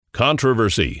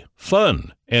controversy,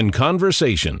 fun, and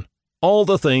conversation. All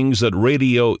the things that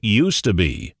radio used to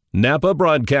be.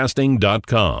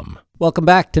 NapaBroadcasting.com. Welcome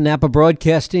back to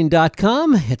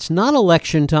NapaBroadcasting.com. It's not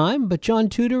election time, but John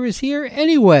Tudor is here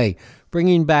anyway,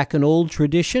 bringing back an old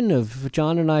tradition of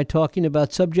John and I talking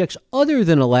about subjects other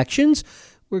than elections.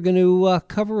 We're going to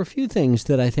cover a few things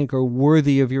that I think are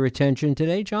worthy of your attention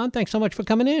today. John, thanks so much for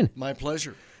coming in. My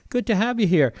pleasure. Good to have you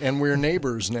here. And we're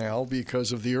neighbors now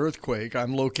because of the earthquake.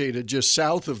 I'm located just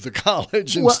south of the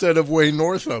college instead of way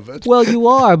north of it. Well, you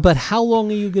are, but how long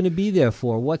are you going to be there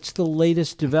for? What's the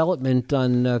latest development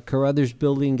on Carruthers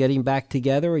Building getting back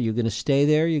together? Are you going to stay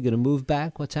there? Are you going to move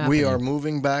back? What's happening? We are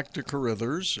moving back to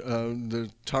Carruthers. The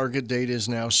target date is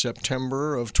now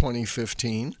September of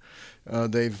 2015.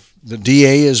 The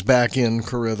DA is back in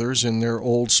Carruthers in their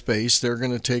old space. They're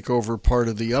going to take over part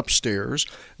of the upstairs.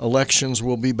 Elections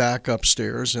will be back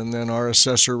upstairs, and then our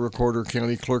assessor, recorder,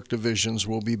 county clerk divisions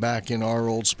will be back in our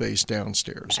old space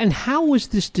downstairs. And how was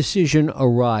this decision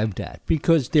arrived at?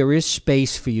 Because there is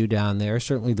space for you down there.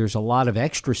 Certainly there's a lot of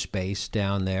extra space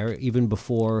down there, even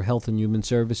before Health and Human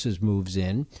Services moves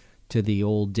in to the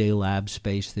old day lab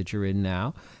space that you're in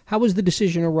now. How was the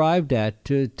decision arrived at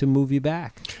to move you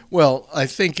back? Well, I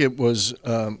think it was,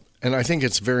 and I think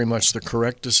it's very much the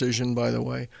correct decision, by the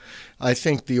way. I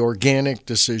think the organic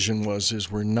decision is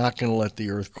we're not going to let the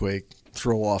earthquake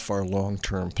throw off our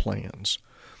long-term plans.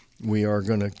 We are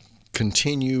going to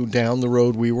continue down the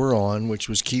road we were on, which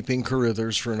was keeping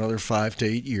Carruthers for another 5 to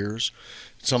 8 years.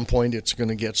 At some point, it's going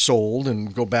to get sold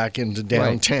and go back into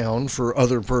downtown for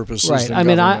other purposes. Right. I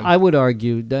mean, I would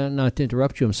argue, not to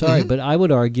interrupt you, I'm sorry, but I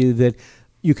would argue that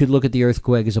you could look at the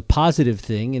earthquake as a positive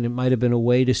thing, and it might have been a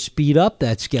way to speed up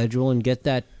that schedule and get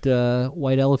that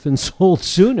white elephant sold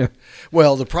sooner.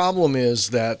 Well, the problem is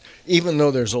that even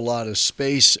though there's a lot of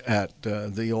space at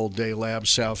the old Day Lab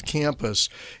South Campus,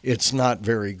 it's not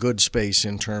very good space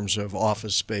in terms of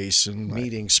office space and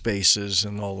meeting spaces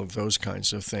and all of those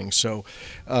kinds of things. So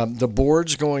the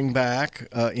board's going back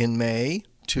in May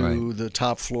to the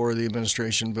top floor of the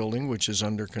administration building, which is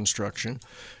under construction.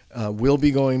 We'll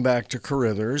be going back to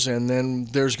Carruthers, and then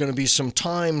there's going to be some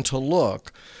time to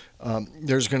look.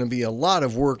 There's going to be a lot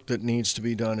of work that needs to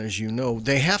be done, as you know.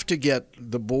 They have to get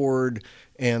the board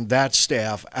and that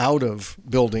staff out of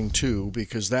Building 2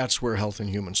 because that's where Health and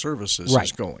Human Services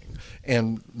is going,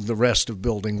 and the rest of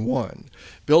Building 1.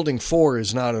 Building 4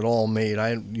 is not at all made.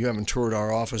 You haven't toured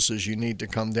our offices. You need to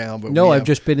come down. But no, I've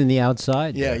just been in the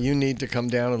outside. Yeah, you need to come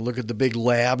down and look at the big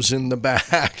labs in the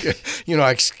back.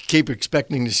 I keep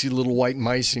expecting to see little white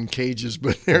mice in cages,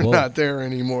 but they're not there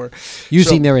anymore.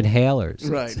 Using their inhalers.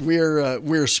 Right.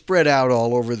 We're spread out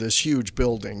all over this huge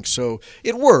building. So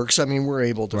it works. I mean, we're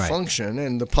able to function,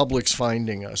 and the public's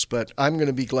finding us. But I'm going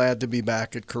to be glad to be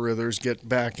back at Carruthers, get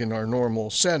back in our normal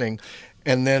setting,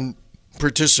 and then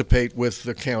participate with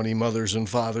the county mothers and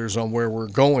fathers on where we're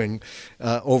going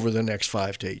over the next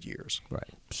 5 to 8 years. Right.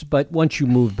 But once you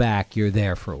move back, you're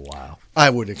there for a while. I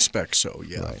would expect so,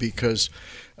 because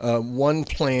one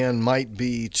plan might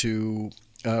be to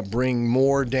bring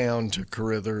more down to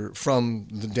Carruthers from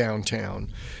the downtown.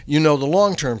 The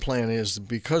long-term plan is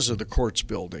because of the courts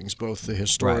buildings, both the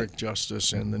historic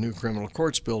justice and the new criminal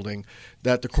courts building,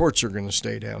 that the courts are going to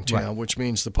stay downtown, which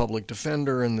means the public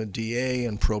defender and the DA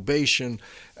and probation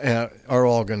are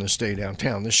all going to stay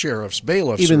downtown. The sheriff's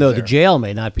bailiffs even though there. The jail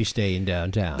may not be staying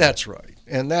downtown. That's right.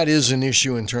 And that is an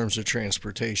issue in terms of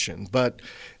transportation. But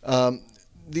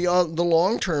the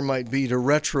long term might be to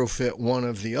retrofit one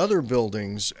of the other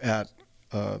buildings at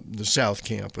the South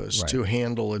Campus to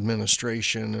handle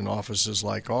administration and offices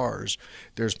like ours.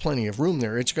 There's plenty of room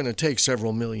there. It's going to take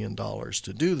several $1 million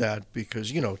to do that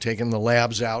because, taking the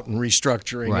labs out and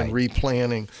restructuring and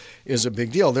replanning is a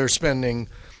big deal. They're spending,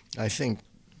 I think,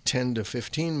 $10 to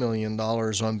 $15 million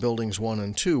on buildings 1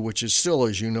 and 2, which is still,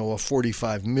 as you know, a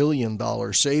 $45 million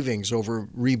savings over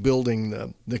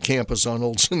rebuilding the campus on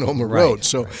Old Sonoma Road.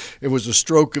 So it was a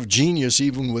stroke of genius,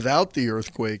 even without the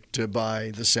earthquake, to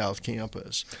buy the South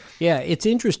Campus. Yeah, it's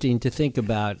interesting to think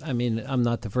about. I mean, I'm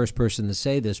not the first person to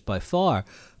say this by far,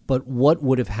 but what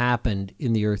would have happened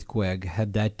in the earthquake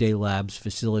had that Day Labs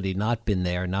facility not been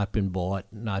there, not been bought,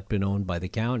 not been owned by the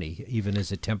county, even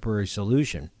as a temporary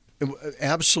solution?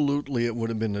 Absolutely, it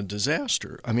would have been a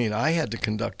disaster. I mean, I had to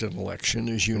conduct an election,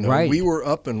 as you know. We were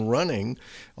up and running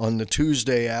on the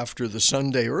Tuesday after the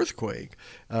Sunday earthquake,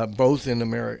 both in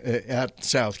at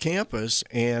South Campus,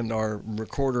 and our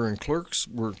recorder and clerks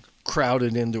were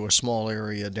crowded into a small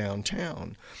area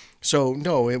downtown. So,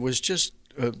 no, it was just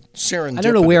serendipitous. I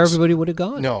don't know where everybody would have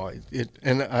gone. No,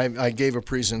 I gave a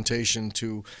presentation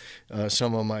to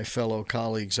some of my fellow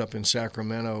colleagues up in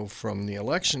Sacramento from the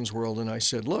elections world, and I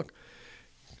said, look,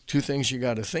 two things you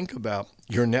got to think about: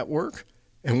 your network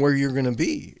and where you're going to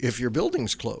be if your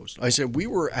building's closed. I said, we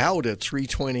were out at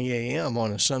 3:20 a.m.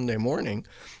 on a Sunday morning,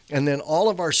 and then all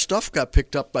of our stuff got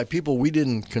picked up by people we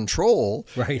didn't control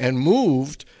and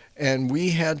moved, and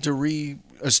we had to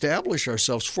reestablish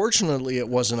ourselves. Fortunately, it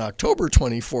wasn't October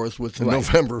 24th with the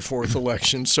November 4th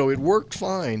election, so it worked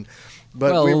fine.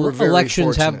 But we were very elections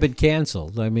fortunate. have been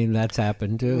canceled. I mean, that's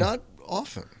happened too. Not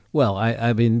often. Well,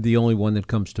 I mean, the only one that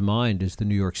comes to mind is the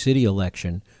New York City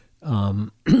election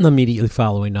immediately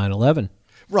following 9/11.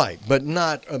 Right, but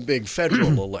not a big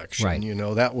federal election. Right. You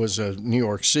know, that was a New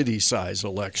York City-size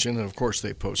election, and of course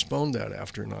they postponed that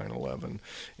after 9/11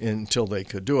 until they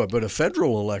could do it. But a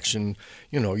federal election,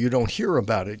 you know, you don't hear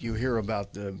about it. You hear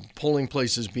about the polling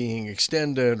places being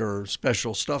extended or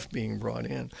special stuff being brought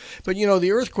in. But, you know,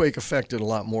 the earthquake affected a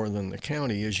lot more than the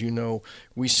county. As you know,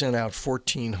 we sent out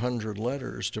 1,400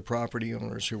 letters to property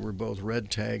owners who were both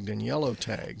red-tagged and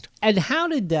yellow-tagged. And how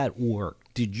did that work?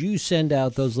 Did you send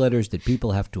out those letters? Did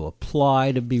people have to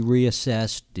apply to be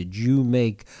reassessed? Did you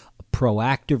make a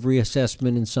proactive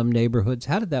reassessment in some neighborhoods?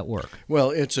 How did that work? Well,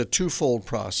 it's a twofold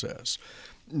process.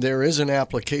 There is an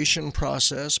application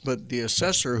process, but the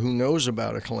assessor who knows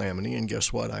about a calamity, and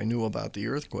guess what, I knew about the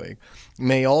earthquake,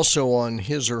 may also on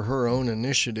his or her own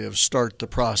initiative start the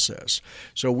process.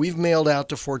 So we've mailed out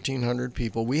to 1,400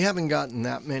 people. We haven't gotten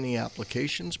that many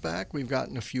applications back. We've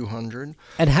gotten a few hundred.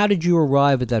 And how did you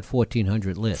arrive at that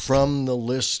 1,400 list? From the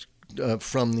list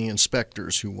from the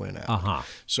inspectors who went out. Uh-huh.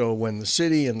 So when the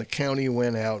city and the county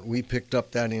went out, we picked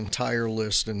up that entire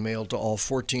list and mailed to all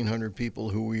 1,400 people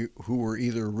who were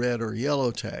either red or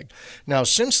yellow tagged. Now,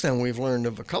 since then, we've learned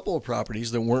of a couple of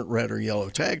properties that weren't red or yellow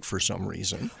tagged for some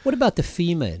reason. What about the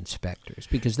FEMA inspectors?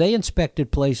 Because they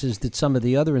inspected places that some of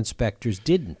the other inspectors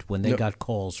didn't when they got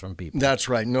calls from people. That's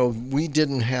right. No, we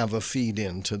didn't have a feed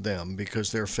in to them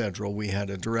because they're federal. We had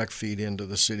a direct feed into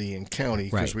the city and county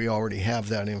because we already have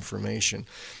that information.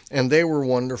 And they were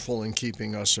wonderful in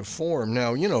keeping us informed.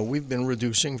 Now, you know, we've been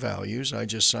reducing values. I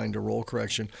just signed a roll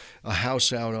correction. A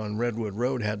house out on Redwood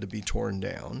Road had to be torn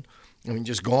down. I mean,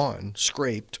 just gone,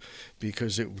 scraped,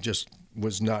 because it just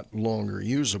was not longer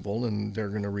usable, and they're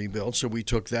going to rebuild. So we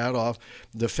took that off.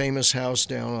 The famous house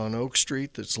down on Oak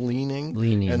Street that's leaning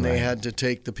and they had to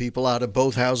take the people out of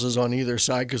both houses on either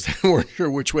side because they weren't sure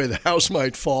which way the house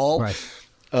might fall. Right.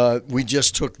 We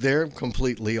just took their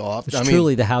completely off. It's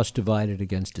truly the house divided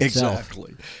against itself.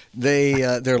 Exactly.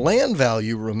 Their land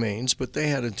value remains, but they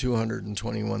had a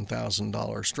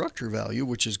 $221,000 structure value,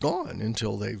 which is gone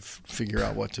until they figure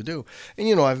out what to do. And,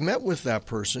 you know, I've met with that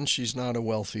person. She's not a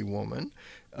wealthy woman.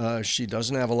 She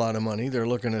doesn't have a lot of money. They're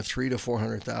looking at $300,000 to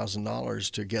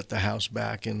 $400,000 to get the house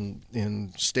back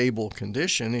in stable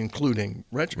condition, including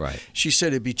retro. Right. She said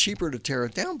it'd be cheaper to tear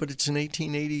it down, but it's an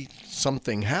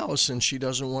 1880-something house, and she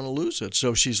doesn't want to lose it.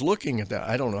 So she's looking at that.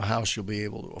 I don't know how she'll be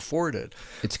able to afford it.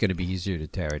 It's going to be easier to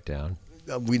tear it down.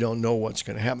 We don't know what's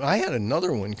going to happen. I had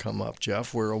another one come up,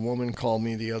 Jeff, where a woman called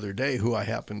me the other day who I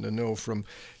happen to know from,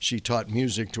 she taught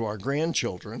music to our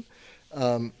grandchildren.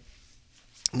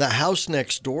 The house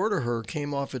next door to her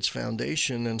came off its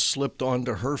foundation and slipped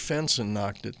onto her fence and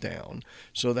knocked it down.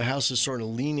 So the house is sort of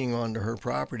leaning onto her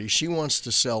property. She wants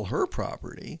to sell her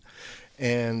property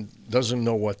and doesn't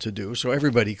know what to do. So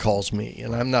everybody calls me,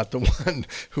 and I'm not the one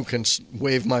who can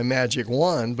wave my magic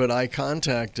wand, but I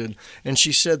contacted, and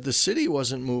she said the city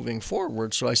wasn't moving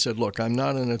forward. So I said, look, I'm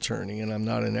not an attorney and I'm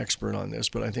not an expert on this,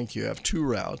 but I think you have two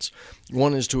routes.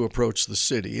 One is to approach the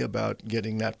city about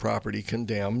getting that property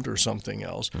condemned or something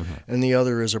else, and the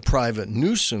other is a private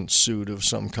nuisance suit of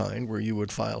some kind where you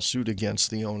would file suit against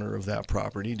the owner of that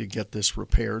property to get this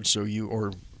repaired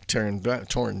or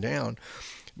torn down.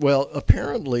 Well,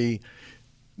 apparently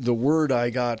the word I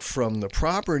got from the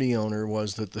property owner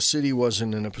was that the city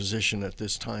wasn't in a position at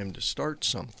this time to start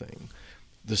something.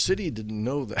 The city didn't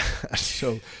know that.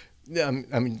 So, I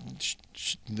mean,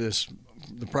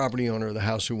 the property owner of the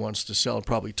house who wants to sell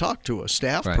probably talked to a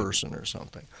staff person or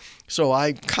something. So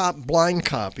I blind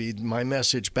copied my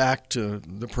message back to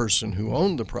the person who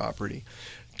owned the property,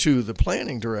 to the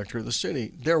planning director of the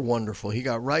city. They're wonderful. He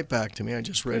got right back to me. I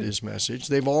just read his message.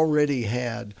 They've already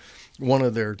had one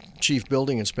of their chief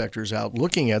building inspectors out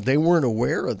looking at, they weren't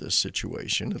aware of this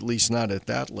situation, at least not at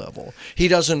that level. He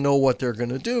doesn't know what they're going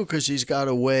to do because he's got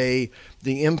to weigh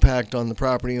the impact on the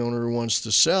property owner who wants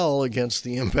to sell against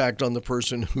the impact on the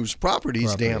person whose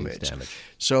property's damaged.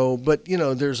 So, but,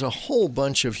 there's a whole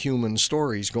bunch of human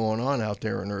stories going on out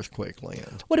there in earthquake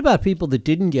land. What about people that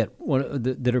didn't get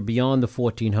that are beyond the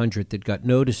 1,400 that got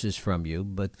notices from you,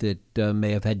 but that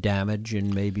may have had damage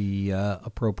and may be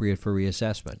appropriate for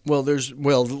reassessment? Well,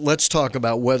 let's talk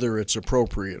about whether it's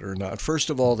appropriate or not. First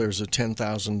of all, there's a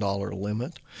 $10,000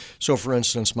 limit. So, for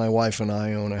instance, my wife and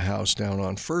I own a house down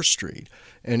on First Street,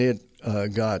 and it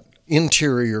got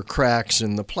interior cracks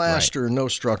in the plaster, no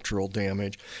structural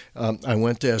damage. I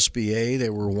went to SBA. They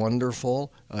were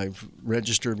wonderful. I've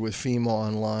registered with FEMA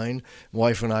online.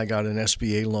 Wife and I got an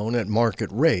SBA loan at market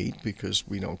rate because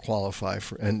we don't qualify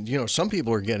for, and some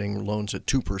people are getting loans at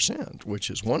 2%, which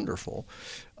is wonderful.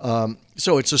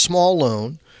 So it's a small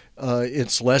loan.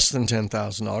 It's less than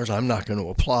 $10,000. I'm not going to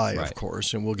apply, of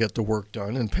course, and we'll get the work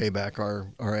done and pay back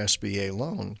our SBA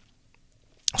loan.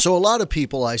 So a lot of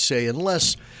people, I say,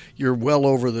 unless you're well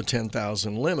over the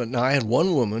 10,000 limit. Now, I had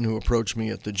one woman who approached me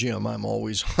at the gym. I'm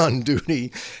always on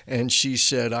duty. And she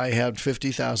said, I had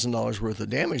 $50,000 worth of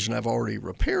damage, and I've already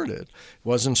repaired it. It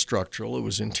wasn't structural. It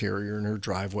was interior, and her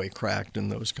driveway cracked and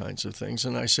those kinds of things.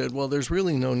 And I said, well, there's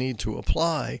really no need to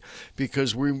apply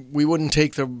because we wouldn't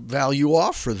take the value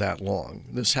off for that long.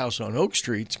 This house on Oak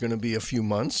Street is going to be a few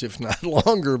months, if not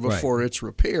longer, before it's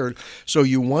repaired. So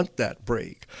you want that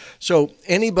break. So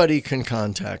anybody can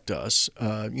contact us.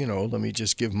 Let me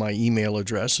just give my email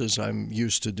address as I'm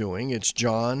used to doing. It's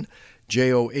John,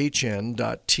 JOHN.TUTEUR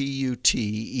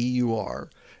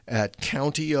at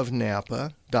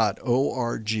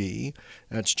countyofnapa.org.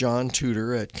 That's John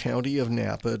Tudor at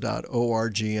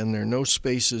countyofnapa.org, and there are no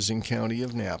spaces in County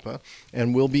of Napa.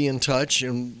 And we'll be in touch.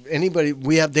 And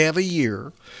they have a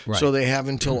year, so they have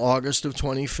until August of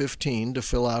 2015 to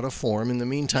fill out a form. In the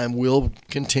meantime, we'll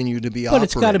continue to be operating. But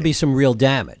it's got to be some real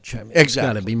damage. Exactly. It's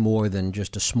got to be more than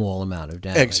just a small amount of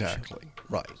damage. Exactly.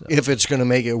 Right. So. If it's going to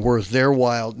make it worth their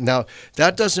while. Now,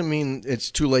 that doesn't mean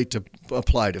it's too late to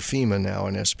apply to FEMA now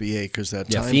and SBA because that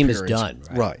time period. FEMA's done.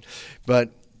 Right.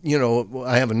 But,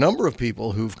 I have a number of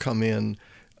people who've come in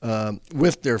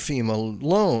with their FEMA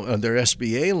loan, their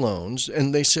SBA loans,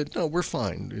 and they said, no, we're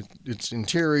fine. It's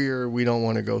interior. We don't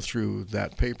want to go through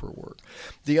that paperwork.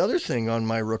 The other thing on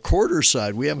my recorder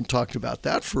side, we haven't talked about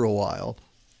that for a while,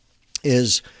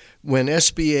 is when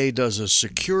SBA does a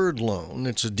secured loan,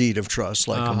 it's a deed of trust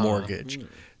like a mortgage,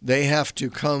 they have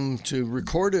to come to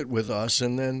record it with us.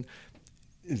 And then,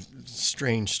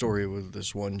 strange story with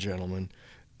this one gentleman,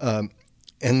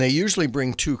 and they usually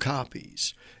bring 2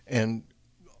 copies. And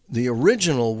the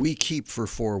original we keep for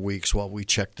 4 weeks while we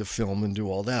check the film and do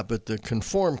all that, but the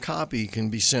conformed copy can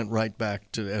be sent right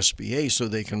back to the SBA so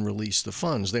they can release the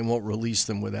funds. They won't release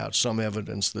them without some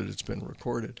evidence that it's been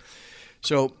recorded.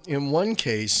 So in one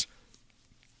case,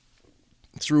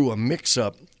 through a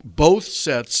mix-up, both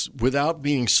sets, without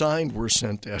being signed, were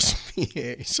sent to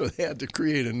SBA. So they had to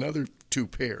create another 2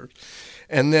 pairs.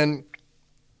 And then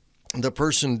the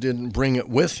person didn't bring it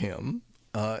with him.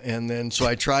 So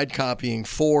I tried copying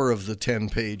 4 of the 10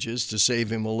 pages to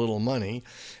save him a little money.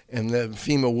 And then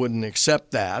FEMA wouldn't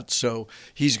accept that. So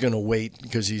he's going to wait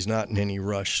because he's not in any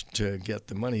rush to get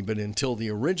the money. But until the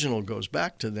original goes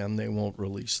back to them, they won't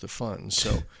release the funds.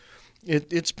 So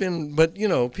it's been, but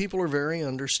people are very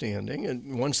understanding,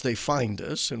 and once they find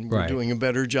us, and we're doing a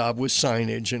better job with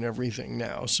signage and everything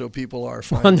now, so people are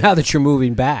finding. Well, now that you're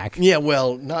moving back. Yeah,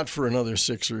 well, not for another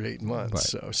 6 or 8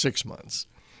 months, so 6 months.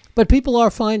 But people are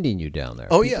finding you down there.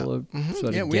 Oh, people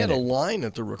we had a line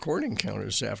at the recording counter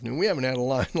this afternoon. We haven't had a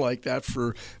line like that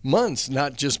for months,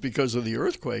 not just because of the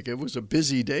earthquake. It was a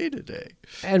busy day today.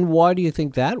 And why do you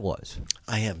think that was?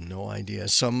 I have no idea.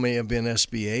 Some may have been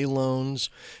SBA loans.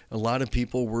 A lot of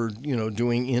people were,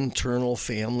 doing internal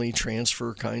family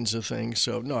transfer kinds of things.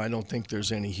 So, no, I don't think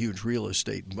there's any huge real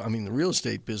estate. I mean, the real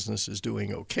estate business is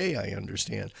doing okay, I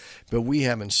understand. But we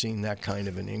haven't seen that kind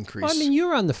of an increase. Well, I mean,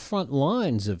 you're on the front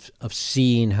lines of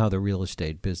seeing how the real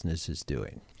estate business is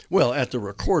doing. Well, at the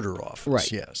recorder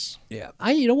office, yes. Yeah.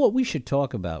 You know what we should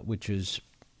talk about, which is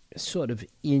sort of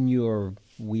in your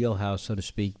wheelhouse, so to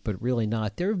speak, but really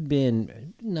not. There have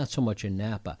been, not so much in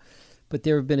Napa, but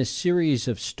there have been a series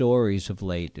of stories of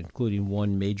late, including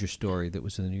one major story that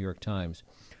was in the New York Times,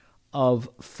 of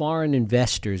foreign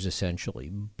investors essentially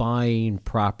buying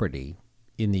property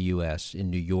in the U.S., in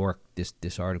New York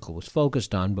this article was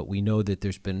focused on, but we know that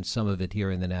there's been some of it here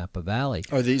in the Napa Valley.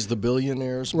 Are these the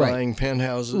billionaires Right. buying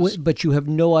penthouses? But you have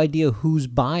no idea who's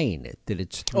buying it, that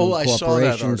it's through I saw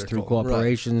that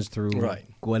corporations, article. through Right.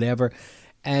 whatever.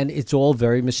 And it's all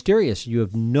very mysterious. You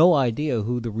have no idea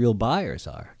who the real buyers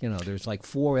are. There's like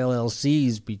 4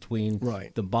 LLCs between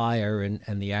Right. the buyer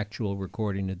and the actual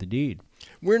recording of the deed.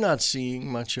 We're not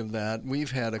seeing much of that. We've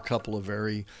had a couple of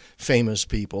very famous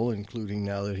people, including,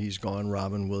 now that he's gone,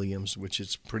 Robin Williams, which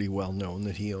is pretty well known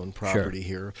that he owned property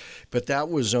here. But that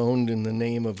was owned in the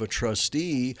name of a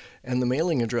trustee, and the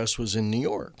mailing address was in New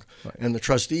York. Right. And the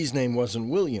trustee's name wasn't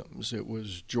Williams. It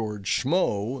was George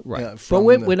Schmo. Right. But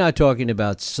we're not talking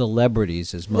about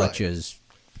celebrities as much as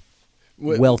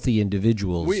wealthy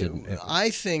individuals in I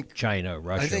think China,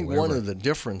 Russia. I think wherever. one of the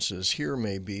differences here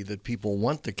may be that people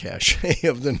want the cachet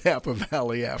of the Napa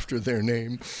Valley after their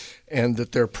name, and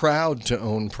that they're proud to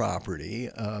own property.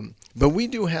 But we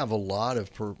do have a lot of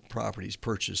properties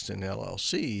purchased in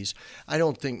LLCs. I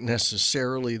don't think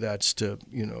necessarily that's to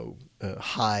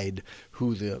hide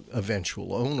who the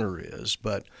eventual owner is,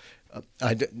 but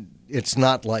it's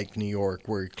not like New York,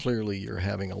 where clearly you're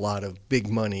having a lot of big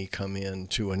money come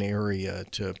into an area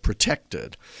to protect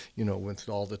it. With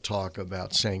all the talk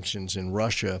about sanctions in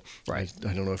Russia, right?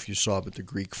 I don't know if you saw, but the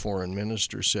Greek foreign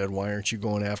minister said, "Why aren't you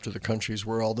going after the countries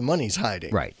where all the money's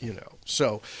hiding?" Right.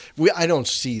 So I don't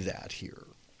see that here.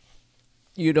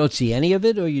 You don't see any of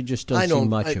it, or you just don't see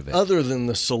much of it? Other than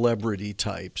the celebrity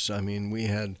types. I mean, we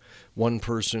had one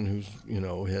person who's,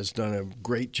 has done a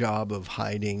great job of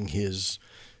hiding his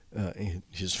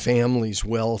family's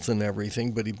wealth and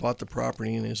everything, but he bought the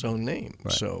property in his own name.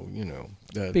 Right. So,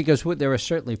 because there are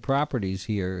certainly properties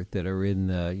here that are in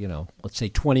the, let's say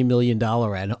 $20 million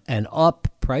and up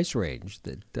price range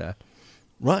that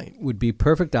right. would be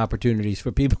perfect opportunities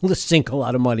for people to sink a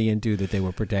lot of money into that they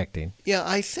were protecting. Yeah,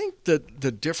 I think that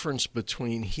the difference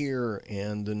between here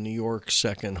and the New York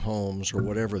second homes, or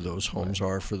whatever those homes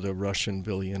are for the Russian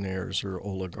billionaires or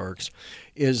oligarchs,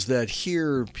 is that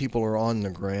here people are on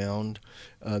the ground.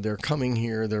 They're coming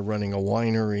here. They're running a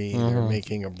winery. Mm-hmm. They're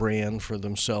making a brand for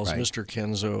themselves. Right. Mr.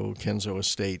 Kenzo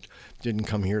Estate didn't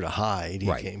come here to hide.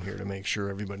 He came here to make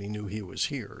sure everybody knew he was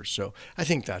here. So I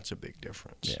think that's a big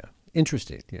difference. Yeah.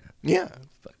 Interesting, yeah. Yeah.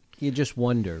 But you just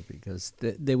wonder, because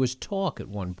there was talk at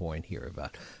one point here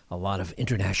about a lot of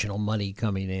international money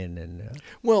coming in. And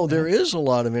there is a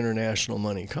lot of international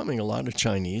money coming. A lot of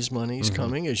Chinese money is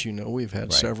coming. As you know, we've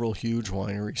had several huge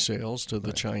winery sales to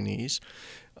the Chinese,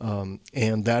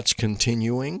 and that's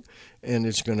continuing, and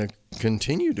it's going to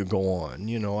continue to go on.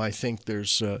 I think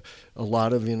there's a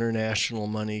lot of international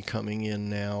money coming in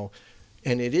now.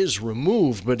 And it is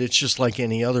removed, but it's just like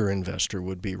any other investor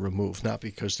would be removed, not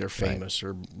because they're famous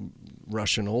or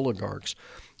Russian oligarchs.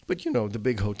 But, the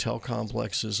big hotel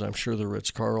complexes, I'm sure the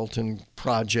Ritz-Carlton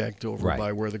project over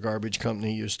by where the garbage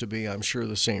company used to be, I'm sure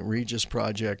the St. Regis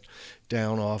project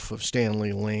down off of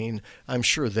Stanley Lane, I'm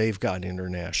sure they've got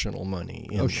international money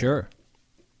in there. Sure.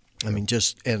 I mean,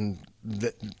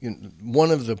 one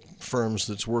of the firms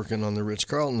that's working on the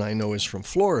Ritz-Carlton I know is from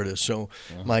Florida, so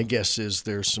my guess is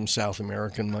there's some South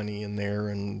American money in there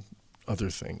and other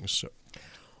things. So,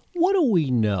 what do we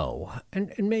know?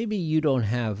 And maybe you don't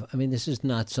have, this is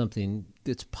not something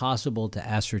that's possible to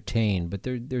ascertain, but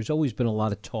there's always been a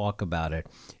lot of talk about it.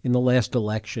 In the last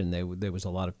election, there was a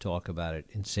lot of talk about it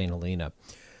in St. Helena.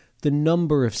 The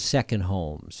number of second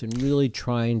homes, and really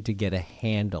trying to get a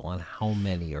handle on how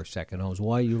many are second homes.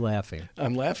 Why are you laughing?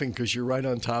 I'm laughing because you're right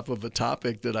on top of a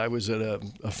topic that I was at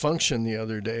a function the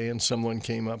other day, and someone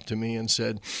came up to me and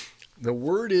said, the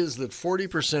word is that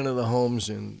 40% of the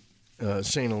homes in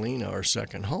St. Helena are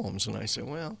second homes. And I said,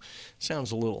 well,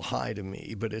 sounds a little high to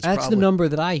me, but it's That's the number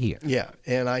that I hear. Yeah,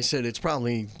 and I said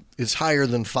it's higher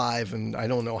than 5, and I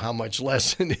don't know how much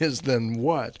less it is than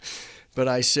what. But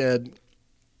I said,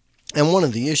 and one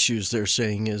of the issues they're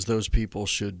saying is those people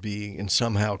should be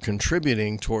somehow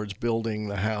contributing towards building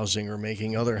the housing or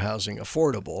making other housing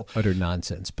affordable. Utter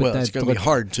nonsense. But it's going to be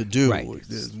hard to do. Right.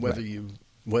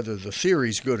 Whether the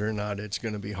theory's good or not, it's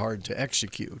going to be hard to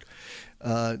execute.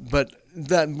 But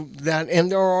that and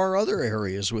there are other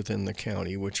areas within the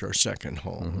county which are second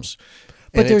homes. Mm-hmm.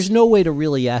 But there's no way to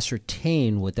really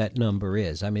ascertain what that number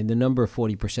is. The number of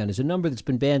 40% is a number that's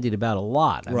been bandied about a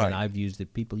lot. I've used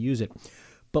it, people use it.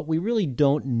 But we really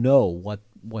don't know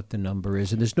what the number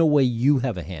is, and there's no way you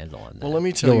have a handle on that. Well, let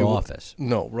me tell you. Office.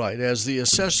 No, right. As the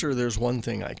assessor, there's one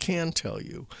thing I can tell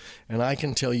you, and I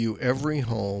can tell you every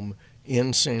home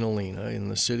in St. Helena, in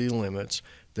the city limits,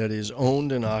 that is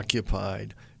owned and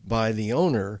occupied by the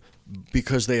owner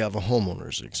because they have a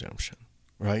homeowner's exemption.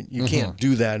 right? You can't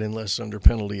do that unless under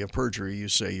penalty of perjury you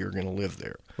say you're going to live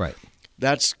there. Right.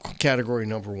 That's category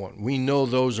number one. We know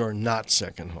those are not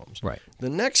second homes. Right. The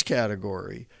next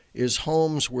category is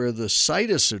homes where the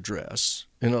situs address,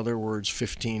 in other words,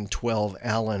 1512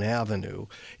 Allen Avenue,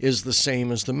 is the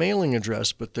same as the mailing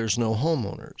address, but there's no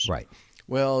homeowners. Right.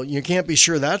 Well, you can't be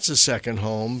sure that's a second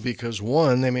home because,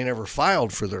 one, they may never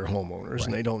filed for their homeowners Right.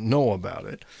 and they don't know about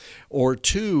it. Or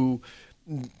two,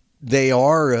 they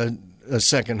are a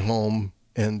second home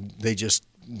and they just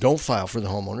don't file for the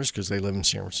homeowners because they live in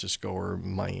San Francisco or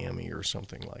Miami or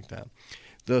something like that.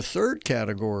 The third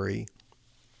category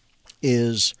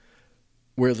is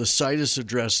where the situs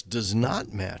address does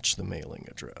not match the mailing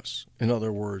address. In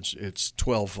other words, it's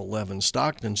 1211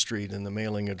 Stockton Street and the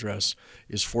mailing address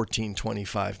is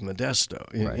 1425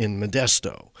 Modesto, in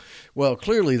Modesto. Well,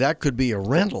 clearly that could be a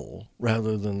rental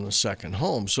rather than the second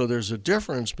home. So there's a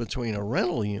difference between a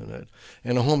rental unit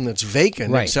and a home that's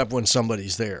vacant, Right. except when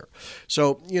somebody's there.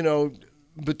 So,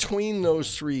 between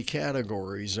those three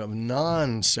categories of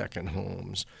non-second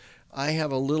homes, I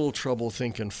have a little trouble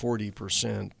thinking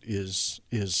 40% is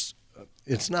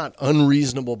it's not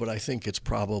unreasonable, but I think it's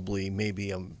probably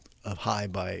maybe a high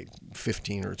by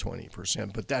 15 or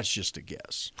 20%, but that's just a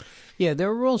guess. Yeah, there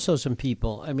are also some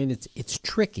people. I mean, it's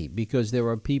tricky because there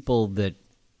are people that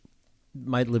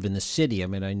might live in the city. I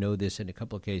mean, I know this in a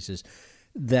couple of cases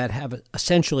that have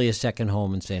essentially a second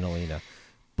home in St. Helena,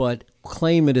 but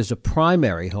claim it as a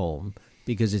primary home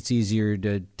because it's easier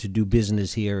to do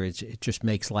business here. It just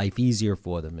makes life easier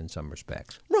for them in some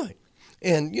respects. Right.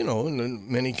 And,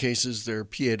 in many cases, their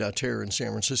pied-à-terre in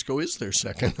San Francisco is their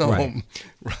second home,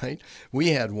 right? We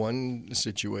had one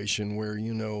situation where,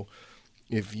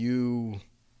 if you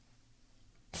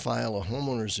file a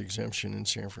homeowner's exemption in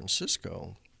San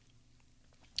Francisco,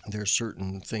 there are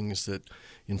certain things that,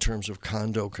 in terms of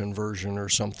condo conversion or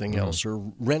something else, or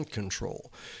rent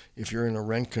control. If you're in a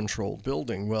rent-controlled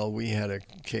building, well, we had a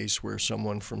case where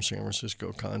someone from San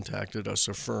Francisco contacted us,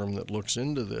 a firm that looks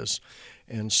into this,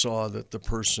 and saw that the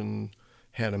person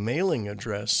had a mailing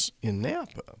address in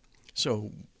Napa.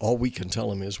 So all we can tell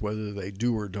them is whether they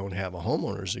do or don't have a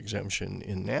homeowner's exemption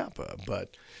in Napa,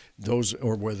 but those,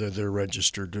 or whether they're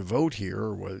registered to vote here,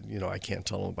 or whether, I can't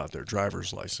tell them about their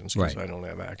driver's license because I don't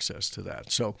have access to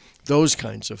that. So those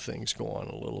kinds of things go on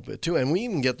a little bit too, and we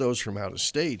even get those from out of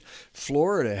state.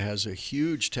 Florida has a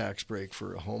huge tax break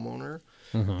for a homeowner,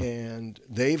 and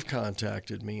they've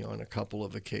contacted me on a couple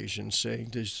of occasions saying,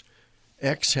 "Does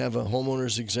X have a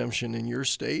homeowner's exemption in your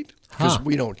state?" Because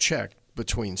we don't check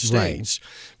between states.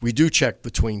 We do check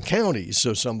between counties,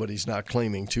 so somebody's not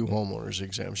claiming two homeowners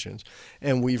exemptions.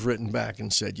 And we've written back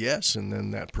and said yes, and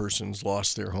then that person's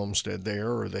lost their homestead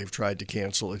there, or they've tried to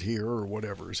cancel it here, or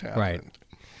whatever's happened.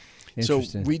 So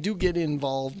we do get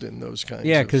involved in those kinds of things.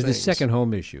 Yeah, because the second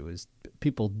home issue is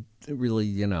people really,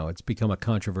 it's become a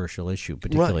controversial issue,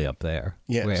 particularly up there,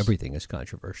 where everything is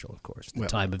controversial, of course. The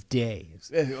time of day.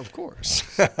 Of course.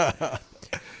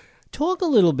 Talk a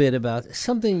little bit about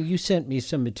something you sent me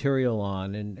some material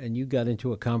on, and you got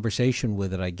into a conversation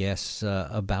with it, I guess,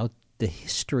 about the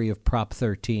history of Prop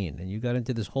 13. And you got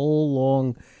into this whole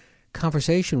long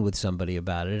conversation with somebody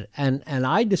about it. And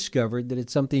I discovered that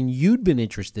it's something you'd been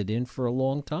interested in for a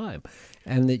long time,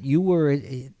 and that you were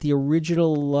the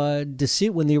original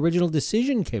when the original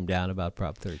decision came down about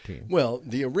Prop 13. Well,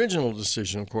 the original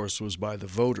decision, of course, was by the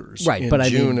voters in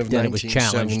June of 1978. It was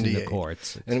challenged in the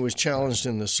courts. And it was challenged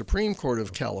in the Supreme Court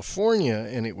of California,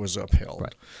 and it was upheld.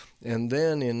 Right. And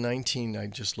then in I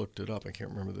just looked it up, I can't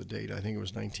remember the date, I think it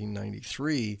was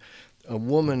 1993, a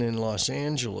woman in Los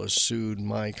Angeles sued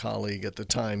my colleague at the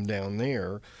time down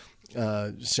there,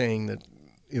 saying that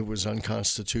it was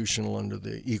unconstitutional under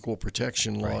the equal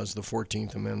protection laws, the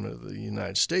 14th Amendment of the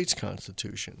United States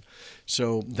Constitution.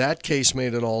 So that case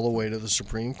made it all the way to the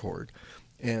Supreme Court.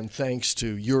 And thanks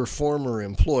to your former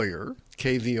employer,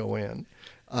 KVON,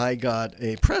 I got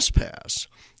a press pass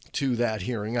to that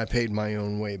hearing. I paid my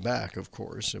own way back, of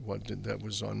course. That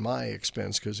was on my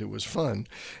expense because it was fun.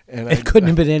 And it couldn't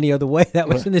have been any other way. That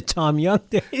was in the Tom Young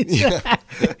days. Yeah.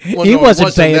 Well, he no,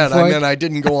 wasn't paying that. for it. I mean, I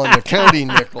didn't go on the county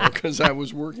nickel because I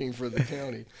was working for the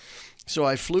county. So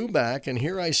I flew back, and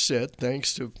here I sit,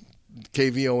 thanks to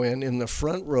KVON, in the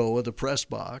front row of the press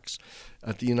box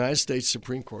at the United States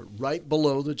Supreme Court, right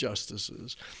below the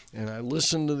justices, and I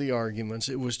listened to the arguments.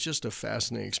 It was just a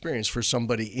fascinating experience for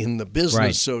somebody in the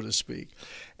business, so to speak.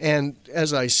 And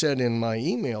as I said in my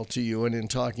email to you and in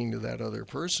talking to that other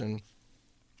person,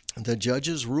 the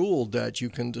judges ruled that you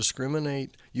can't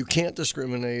discriminate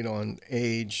on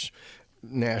age,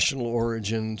 national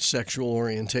origin, sexual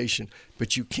orientation,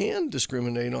 but you can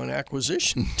discriminate on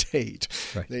acquisition date.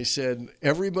 Right. They said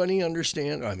everybody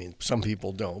understands, I mean, some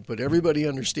people don't, but everybody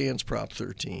understands Prop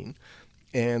 13,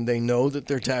 and they know that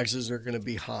their taxes are going to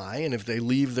be high, and if they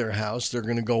leave their house, they're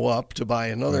going to go up to buy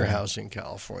another house in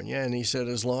California. And he said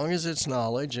as long as it's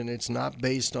knowledge and it's not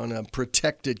based on a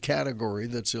protected category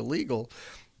that's illegal,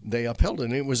 they upheld it.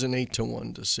 And it was an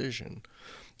 8-1 decision.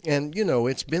 And,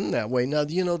 it's been that way. Now,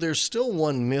 there's still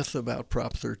one myth about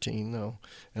Prop 13, though,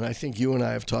 and I think you and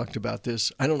I have talked about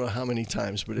this, I don't know how many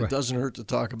times, but it doesn't hurt to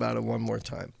talk about it one more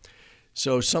time.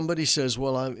 So somebody says,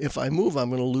 well, if I move,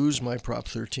 I'm going to lose my Prop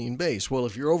 13 base. Well,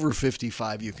 if you're over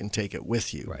 55, you can take it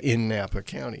with you in Napa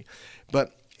County.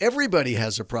 But everybody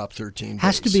has a Prop 13 base.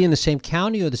 Has to be in the same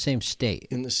county or the same state?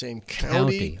 In the same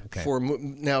county. Okay.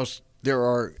 Now, there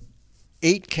are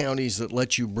 8 counties that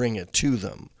let you bring it to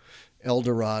them. El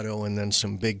Dorado, and then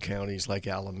some big counties like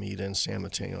Alameda and San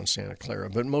Mateo and Santa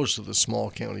Clara. But most of the small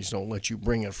counties don't let you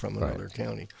bring it from another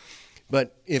county.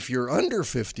 But if you're under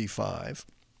 55,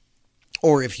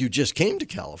 or if you just came to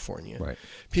California,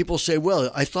 people say,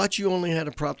 well, I thought you only had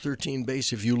a Prop 13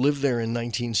 base if you lived there in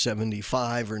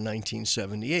 1975 or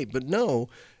 1978. But no,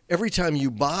 every time you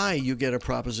buy, you get a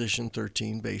Proposition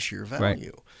 13 base year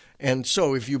value. And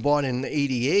so if you bought in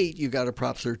 88, you got a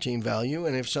Prop 13 value.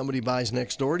 And if somebody buys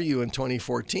next door to you in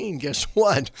 2014, guess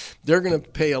what? They're going to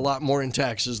pay a lot more in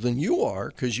taxes than you are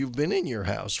because you've been in your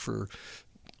house for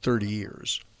 30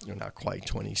 years, not quite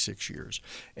 26 years.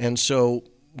 And so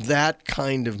that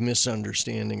kind of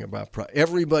misunderstanding about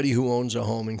everybody who owns a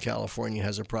home in California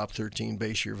has a Prop 13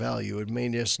 base year value. It may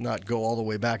just not go all the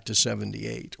way back to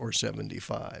 78 or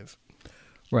 75.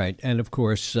 Right. And, of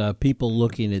course, people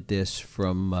looking at this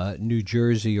from New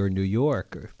Jersey or New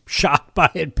York are shocked by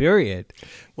it, period,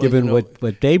 given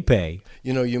what they pay.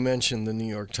 You mentioned the New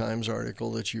York Times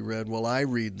article that you read. Well, I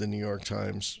read the New York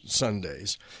Times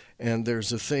Sundays, and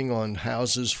there's a thing on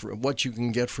houses for what you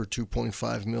can get for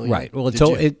 $2.5 million. Right. Well, it's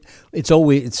always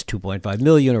 $2.5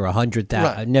 million or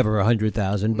 100,000, never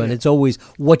 100,000, but it's always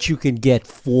what you can get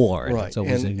for. Right. It's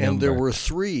always a number. And there were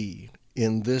 3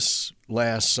 in this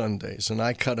last Sundays, and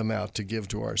I cut them out to give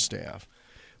to our staff.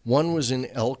 One was in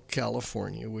Elk,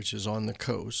 California, which is on the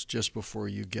coast just before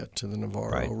you get to the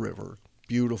Navarro River.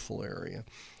 Beautiful area.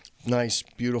 Nice,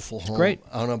 beautiful home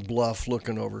on a bluff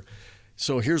looking over.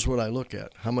 So here's what I look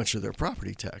at. How much are their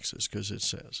property taxes? Because it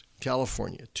says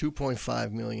California,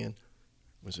 $2.5 million.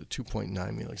 Was it $2.9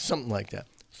 million? Something like that.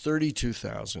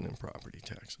 $32,000 in property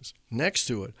taxes. Next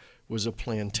to it was a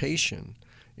plantation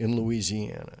in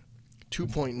Louisiana.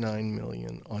 $2.9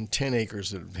 million on 10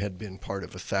 acres that had been part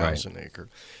of a 1,000-acre.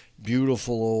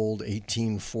 Beautiful old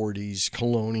 1840s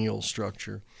colonial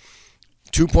structure.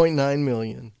 $2.9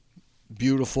 million,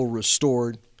 beautiful,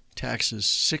 restored, taxes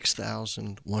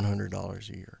 $6,100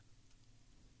 a year.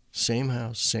 Same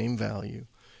house, same value,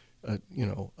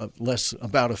 less,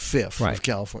 about a fifth of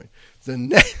California.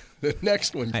 The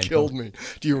next one killed me.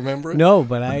 Do you remember it? No,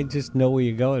 but I just know where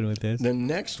you're going with this. The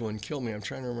next one killed me. I'm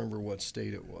trying to remember what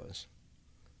state it was.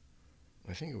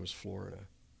 I think it was Florida.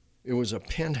 It was a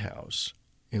penthouse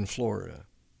in Florida,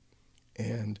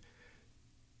 and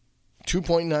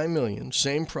 $2.9 million,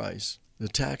 same price. The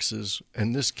taxes,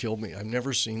 and this killed me. I've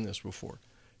never seen this before.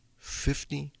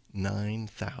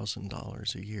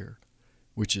 $59,000 a year,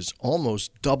 which is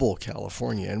almost double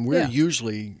California, and we're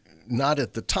usually not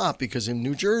at the top because in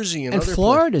New Jersey and other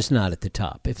Florida's not at the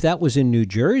top. If that was in New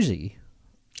Jersey.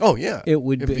 Oh, yeah. It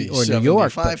would be, or New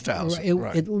York.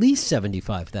 $75,000. At least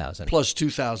 $75,000. Plus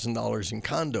 $2,000 in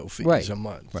condo fees a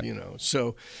month,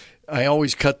 So I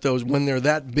always cut those, when they're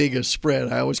that big a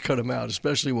spread, I always cut them out,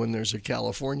 especially when there's a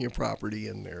California property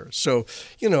in there. So,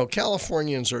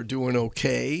 Californians are doing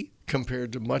okay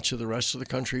compared to much of the rest of the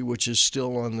country, which is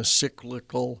still on the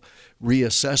cyclical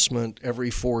reassessment every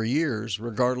 4 years.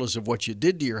 Regardless of what you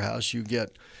did to your house, you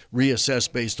get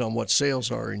reassessed based on what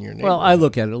sales are in your neighborhood. Well, I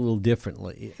look at it a little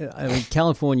differently. I mean,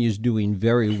 California is doing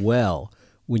very well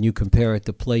when you compare it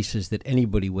to places that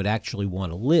anybody would actually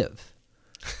want to live.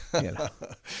 You're not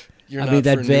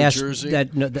for New Jersey?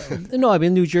 No, I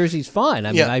mean, New Jersey's fine.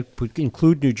 I mean, I would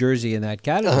include New Jersey in that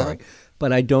category.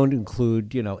 But I don't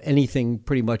include, anything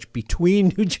pretty much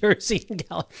between New Jersey and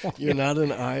California. You're not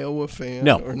an Iowa fan?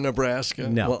 No. Or Nebraska?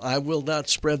 No. Well, I will not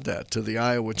spread that to the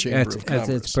Iowa Chamber of Commerce.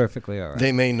 It's perfectly all right.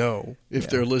 They may know if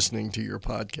they're listening to your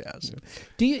podcast.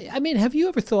 Have you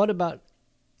ever thought about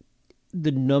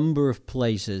the number of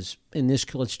places in this,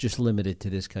 let's just limit it to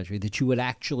this country, that you would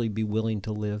actually be willing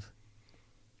to live?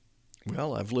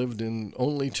 Well, I've lived in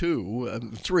only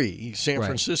three, San Right.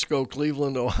 Francisco,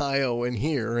 Cleveland, Ohio, and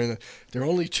here. And there are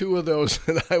only two of those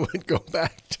that I would go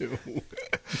back to.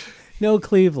 No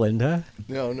Cleveland, huh?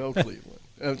 No Cleveland.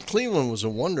 Cleveland was a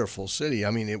wonderful city.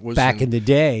 I mean, it was Back in the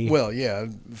day. Well, yeah,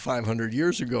 500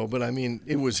 years ago. But I mean,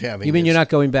 it was having. You mean you're not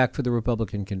going back for the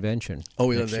Republican convention? Oh,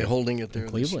 yeah, next they're year? holding it there In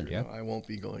Cleveland, this year. yeah. I won't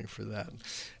be going for that.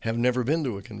 Have never been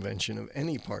to a convention of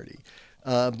any party.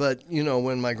 But,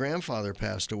 when my grandfather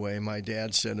passed away, my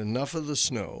dad said enough of the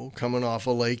snow coming off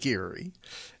of Lake Erie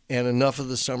and enough of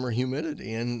the summer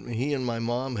humidity. And he and my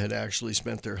mom had actually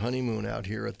spent their honeymoon out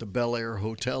here at the Bel Air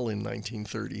Hotel in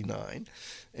 1939.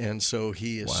 And so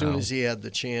as soon as he had the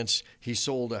chance, he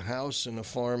sold a house and a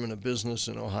farm and a business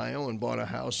in Ohio and bought a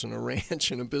house and a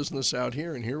ranch and a business out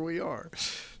here. And here we are.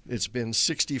 It's been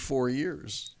 64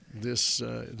 years. This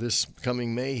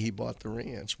coming May, he bought the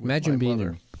ranch. With Imagine my being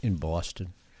mother. in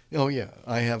Boston. Oh, yeah.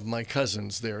 I have my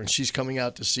cousins there, and she's coming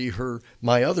out to see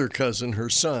my other cousin, her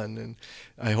son, and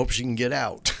I hope she can get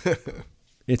out.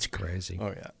 It's crazy. Oh,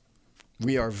 yeah.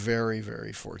 We are very,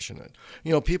 very fortunate.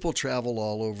 People travel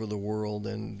all over the world,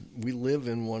 and we live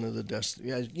in one of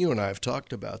the you and I have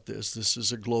talked about this. This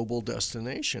is a global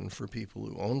destination for people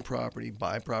who own property,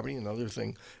 buy property. Another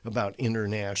thing about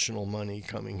international money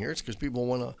coming here, it's because people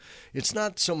want to. It's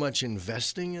not so much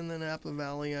investing in the Napa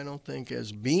Valley, I don't think,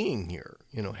 as being here.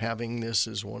 Having this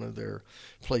as one of their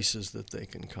places that they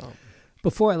can come.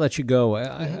 Before I let you go,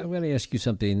 I'm going to ask you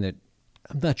something that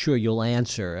I'm not sure you'll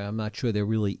answer. I'm not sure there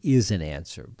really is an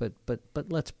answer, but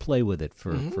let's play with it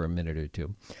for a minute or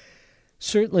two.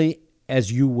 Certainly,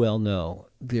 as you well know,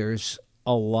 there's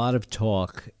a lot of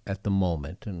talk at the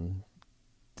moment, and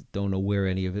don't know where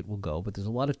any of it will go, but there's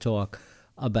a lot of talk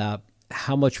about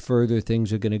how much further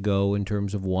things are going to go in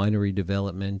terms of winery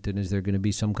development, and is there going to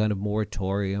be some kind of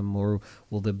moratorium, or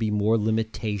will there be more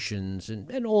limitations,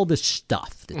 and all this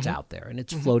stuff that's out there, and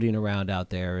it's floating around out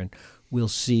there, and we'll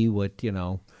see what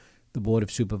the Board of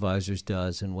Supervisors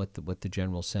does and what the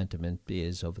general sentiment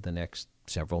is over the next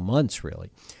several months, really.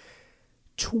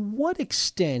 To what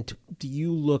extent do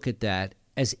you look at that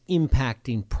as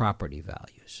impacting property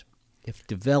values? If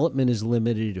development is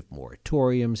limited, if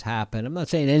moratoriums happen, I'm not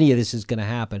saying any of this is going to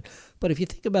happen, but if you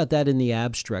think about that in the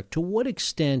abstract, to what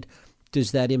extent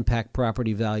does that impact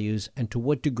property values, and to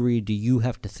what degree do you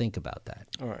have to think about that?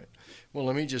 All right. Well,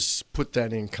 let me just put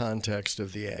that in context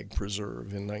of the Ag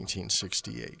Preserve in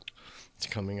 1968. It's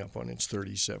coming up on its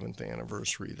 37th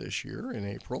anniversary this year in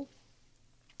April.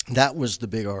 That was the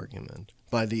big argument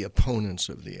by the opponents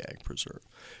of the Ag Preserve.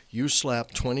 You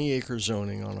slap 20-acre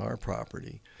zoning on our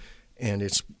property, and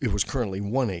it was currently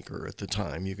 1 acre at the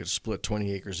time. You could split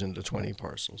 20 acres into 20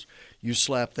 parcels. You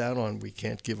slap that on, we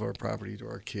can't give our property to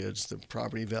our kids. The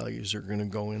property values are going to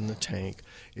go in the tank.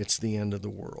 It's the end of the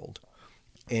world.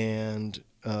 And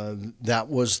that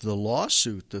was the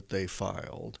lawsuit that they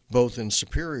filed, both in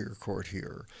Superior Court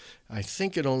here. I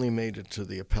think it only made it to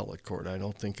the appellate court. I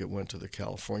don't think it went to the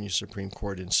California Supreme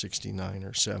Court in 69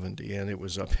 or 70, and it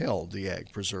was upheld, the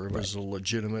Ag Preserve, as a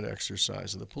legitimate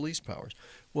exercise of the police powers.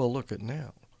 Well, look at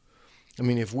now. I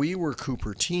mean, if we were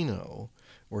Cupertino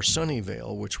or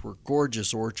Sunnyvale, which were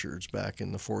gorgeous orchards back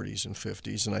in the 40s and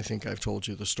 50s, and I think I've told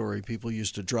you the story. People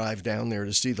used to drive down there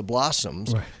to see the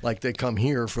blossoms, like they come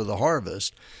here for the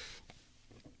harvest.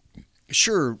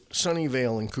 Sure,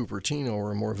 Sunnyvale and Cupertino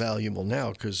are more valuable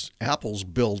now because Apple's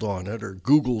built on it or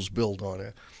Google's built on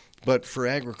it. But for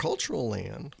agricultural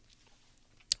land,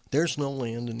 there's no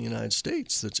land in the United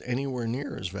States that's anywhere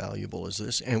near as valuable as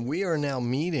this, and we are now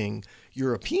meeting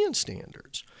European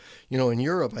standards. In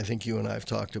Europe, I think you and I have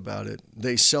talked about it,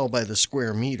 they sell by the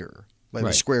square meter, by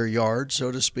the square yard,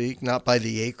 so to speak, not by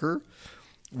the acre.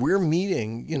 We're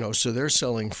meeting, so they're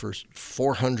selling for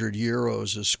 400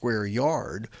 euros a square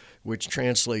yard, which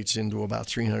translates into about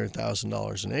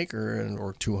 $300,000 an acre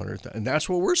or $200,000, and that's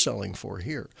what we're selling for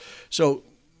here. So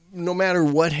no matter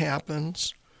what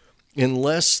happens,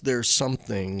 unless there's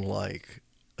something like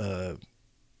a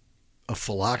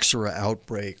phylloxera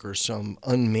outbreak or some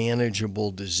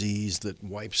unmanageable disease that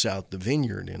wipes out the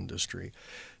vineyard industry,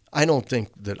 I don't think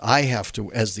that I have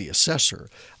to, as the assessor,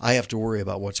 I have to worry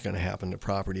about what's going to happen to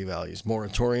property values.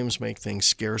 Moratoriums make things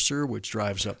scarcer, which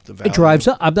drives up the value. It drives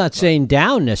up. I'm not saying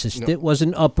down necessarily. It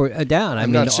wasn't up or down. I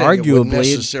mean,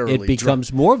 arguably, it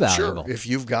becomes more valuable. Sure. If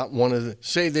you've got one of the,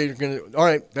 say they're going to, all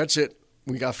right, that's it.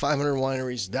 We got 500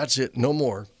 wineries. That's it. No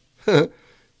more.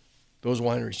 Those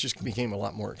wineries just became a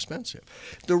lot more expensive.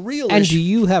 The real And issue, do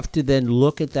you have to then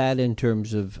look at that in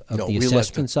terms of No, the we let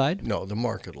assessment the- side? No, the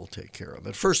market will take care of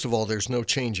it. First of all, there's no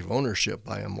change of ownership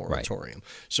by a moratorium.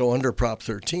 So under Prop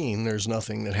 13, there's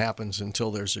nothing that happens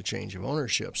until there's a change of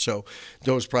ownership. So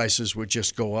those prices would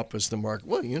just go up as the market.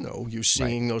 Well, you're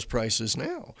seeing those prices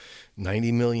now.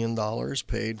 $90 million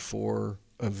paid for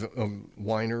a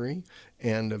winery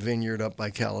and a vineyard up by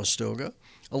Calistoga.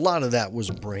 A lot of that was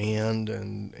brand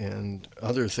and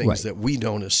other things that we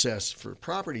don't assess for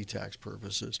property tax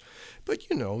purposes. But,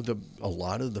 a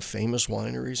lot of the famous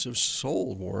wineries have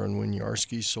sold. Warren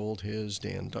Winiarski sold his.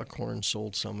 Dan Duckhorn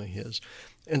sold some of his.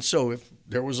 And so if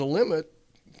there was a limit,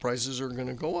 prices are going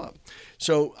to go up.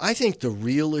 So I think the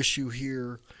real issue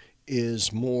here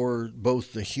is more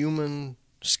both the human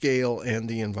scale and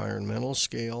the environmental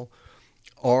scale.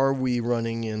 Are we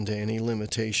running into any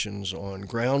limitations on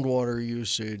groundwater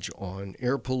usage, on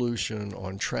air pollution,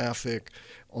 on traffic,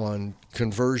 on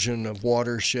conversion of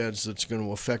watersheds that's going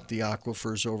to affect the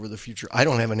aquifers over the future? I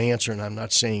don't have an answer, and I'm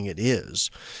not saying it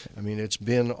is. I mean, it's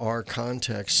been our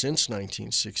context since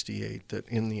 1968 that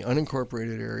in the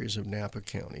unincorporated areas of Napa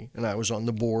County, and I was on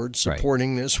the board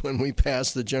supporting this when we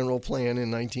passed the general plan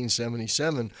in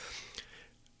 1977,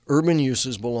 urban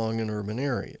uses belong in urban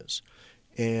areas.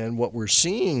 And what we're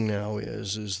seeing now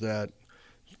is that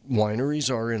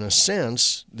wineries are, in a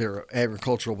sense, they're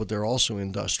agricultural, but they're also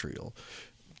industrial.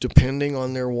 Depending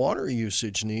on their water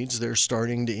usage needs, they're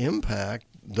starting to impact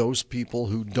those people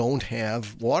who don't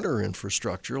have water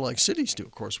infrastructure like cities do.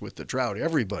 Of course, with the drought,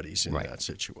 everybody's in that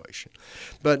situation.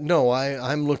 But no,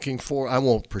 I'm looking for, I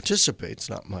won't participate. It's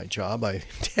not my job. I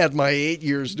had my 8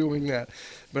 years doing that.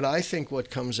 But I think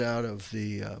what comes out of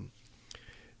the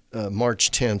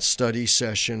March 10th study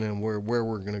session and where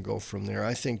we're going to go from there.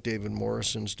 I think David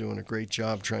Morrison's doing a great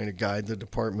job trying to guide the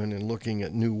department and looking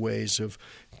at new ways of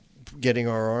getting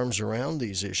our arms around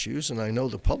these issues, and I know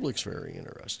the public's very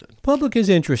interested. Public is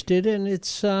interested, and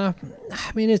it's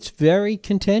very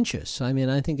contentious. I mean,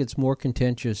 I think it's more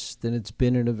contentious than it's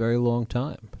been in a very long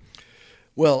time.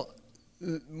 Well,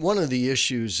 one of the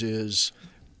issues is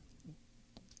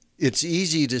it's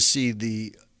easy to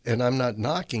see and I'm not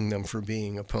knocking them for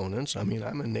being opponents. I mean,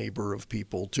 I'm a neighbor of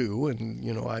people too,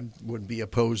 and I would be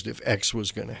opposed if X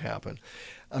was going to happen.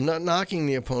 I'm not knocking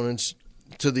the opponents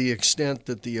to the extent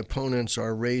that the opponents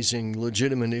are raising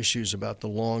legitimate issues about the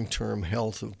long-term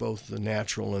health of both the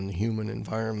natural and the human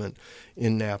environment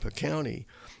in Napa County.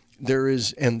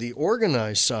 And the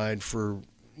organized side for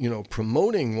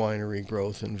promoting winery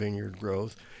growth and vineyard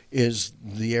growth is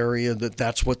the area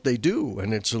that's what they do,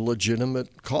 and it's a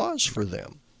legitimate cause for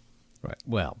them. Right.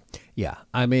 Well, yeah.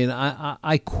 I mean,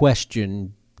 I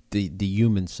question the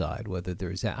human side, whether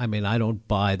there's. I mean, I don't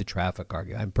buy the traffic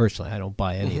argument. Personally, I don't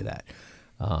buy any of that.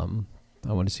 I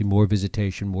want to see more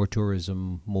visitation, more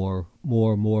tourism, more.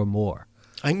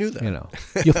 I knew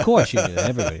that. Of course you do.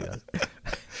 Everybody does.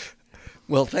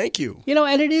 Well, thank you.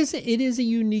 And it is a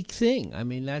unique thing. I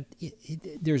mean,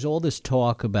 there's all this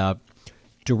talk about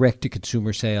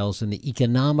direct-to-consumer sales and the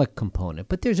economic component,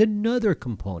 but there's another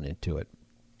component to it.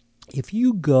 If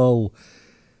you go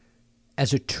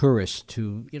as a tourist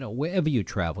to, wherever you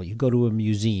travel, you go to a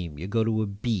museum, you go to a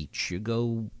beach, you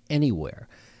go anywhere,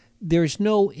 there's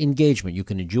no engagement. You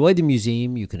can enjoy the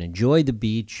museum, you can enjoy the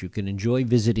beach, you can enjoy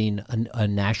visiting a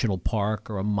national park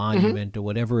or a monument or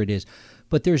whatever it is,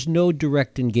 but there's no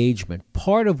direct engagement.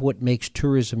 Part of what makes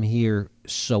tourism here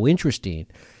so interesting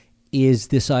is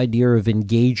this idea of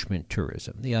engagement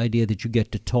tourism, the idea that you get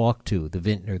to talk to the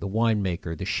vintner, the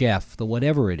winemaker, the chef, the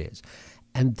whatever it is.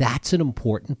 And that's an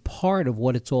important part of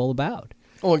what it's all about.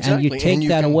 Oh, exactly. And you take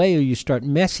that away or you start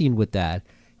messing with that,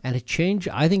 and I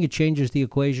think it changes the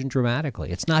equation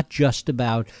dramatically. It's not just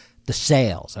about the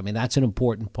sales. I mean, that's an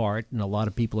important part, and a lot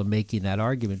of people are making that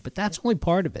argument, but that's only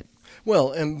part of it.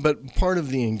 Well, but part of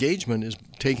the engagement is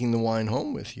taking the wine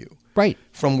home with you. Right.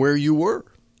 From where you were.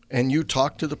 And you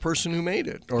talk to the person who made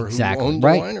it or who owned the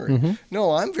winery. Mm-hmm.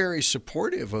 No, I'm very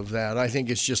supportive of that. I think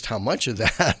it's just how much of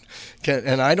that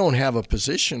and I don't have a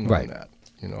position on that.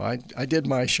 I did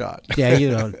my shot. Yeah,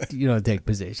 you don't take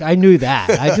position. I knew that.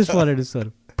 I just wanted to sort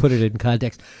of put it in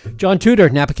context. John Tudor,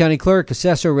 Napa County Clerk,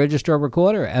 Assessor, Registrar,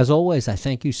 Recorder. As always, I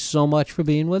thank you so much for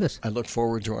being with us. I look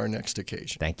forward to our next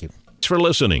occasion. Thank you. Thanks for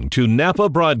listening to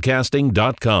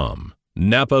NapaBroadcasting.com.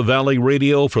 Napa Valley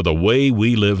Radio for the way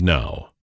we live now.